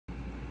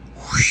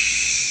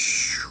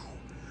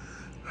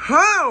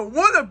Huh,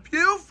 what a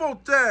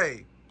beautiful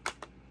day.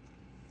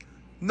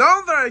 Now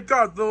that I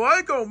got the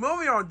Lego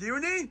Movie on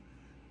DVD,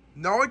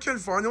 now I can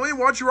finally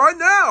watch it right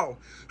now.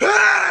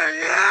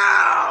 Hey,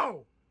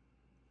 you!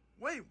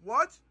 Wait,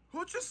 what?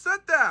 Who just said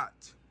that?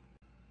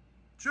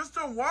 Just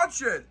don't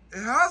watch it.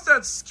 It has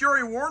that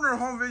scary Warner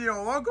Home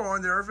Video logo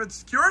on there. If it's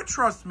scary,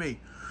 trust me.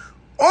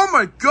 Oh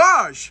my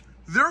gosh!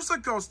 There's a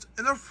ghost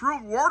in a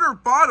fruit water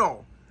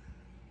bottle.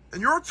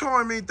 And you're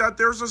telling me that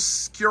there's a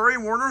scary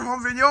Warner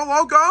Home Video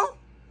logo?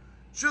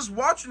 Just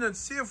watch it and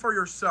see it for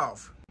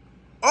yourself.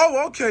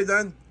 Oh, okay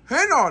then.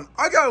 Hang on,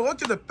 I gotta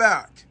look at the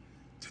back.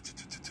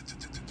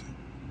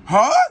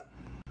 Huh?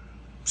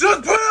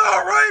 Just put it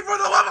already for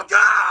the love of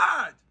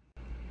God!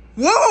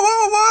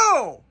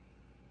 Whoa!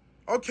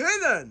 Okay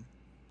then.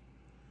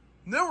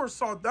 Never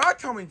saw that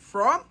coming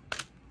from.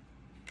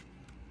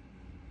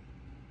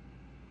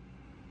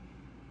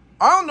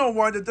 I don't know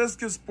why the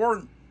disc is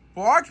born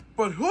black,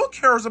 but who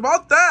cares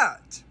about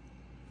that?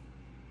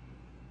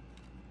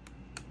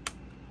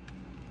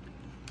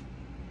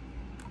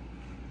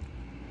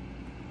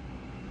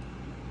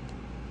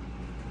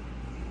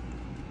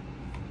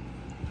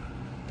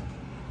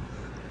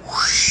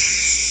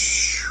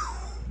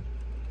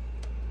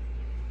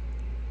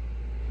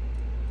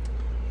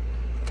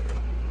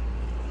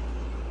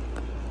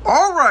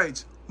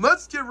 Alright,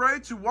 let's get ready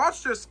to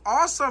watch this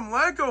awesome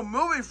Lego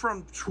movie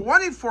from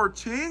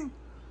 2014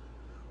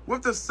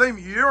 with the same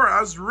year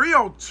as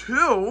Rio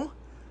 2.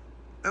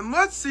 And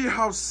let's see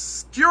how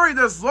scary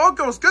this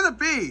logo is gonna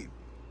be.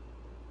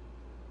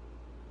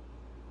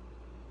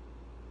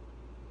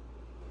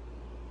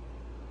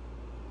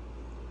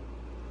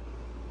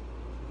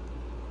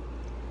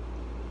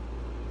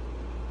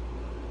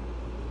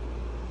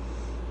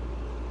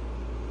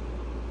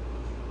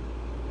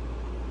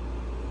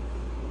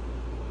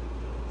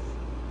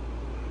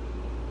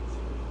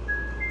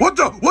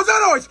 What's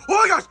that noise? Oh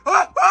my gosh!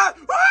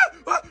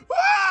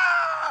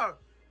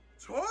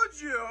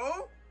 Told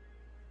you!